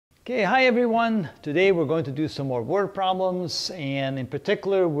Okay, hi everyone. Today we're going to do some more word problems, and in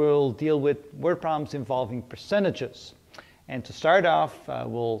particular we'll deal with word problems involving percentages. And to start off,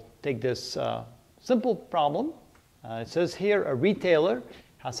 we'll take this simple problem. It says here a retailer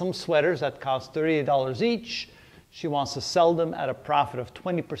has some sweaters that cost $38 each. She wants to sell them at a profit of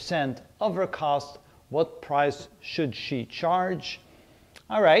 20% of her cost. What price should she charge?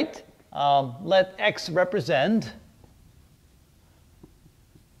 All right, let X represent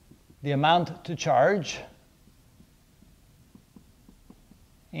the amount to charge,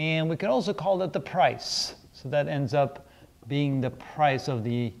 and we can also call that the price. So that ends up being the price of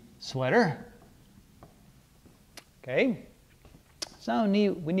the sweater. Okay, so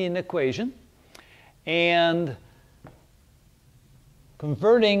we need an equation, and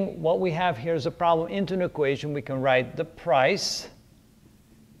converting what we have here as a problem into an equation, we can write the price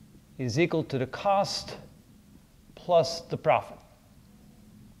is equal to the cost plus the profit.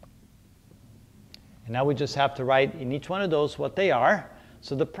 And now we just have to write in each one of those what they are.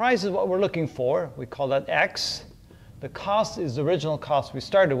 So the price is what we're looking for. We call that X. The cost is the original cost we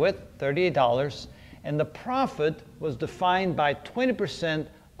started with, $38. And the profit was defined by 20%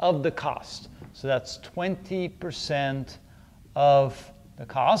 of the cost. So that's 20% of the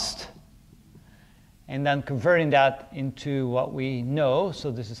cost. And then converting that into what we know.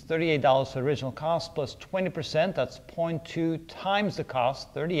 So this is $38 for the original cost plus 20%. That's 0.2 times the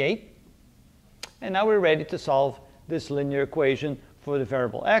cost, 38. And now we're ready to solve this linear equation for the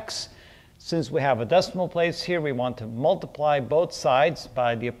variable x. Since we have a decimal place here, we want to multiply both sides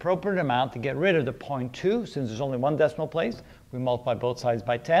by the appropriate amount to get rid of the 0.2. Since there's only one decimal place, we multiply both sides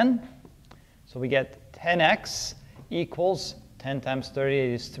by 10. So we get 10x equals 10 times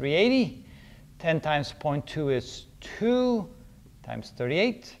 38 is 380. 10 times 0.2 is 2 times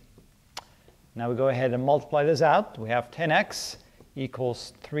 38. Now we go ahead and multiply this out. We have 10x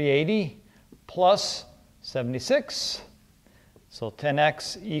equals 380. Plus 76. So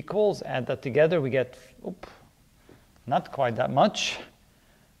 10x equals, add that together, we get, not quite that much.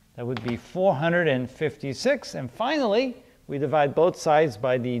 That would be 456. And finally, we divide both sides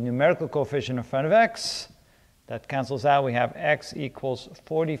by the numerical coefficient in front of x. That cancels out. We have x equals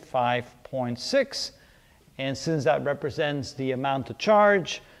 45.6. And since that represents the amount to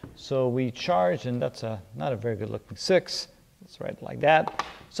charge, so we charge, and that's not a very good looking 6. Let's write it like that.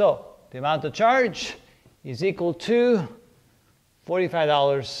 So the amount to charge is equal to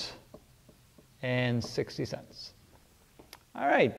 $45.60. All right,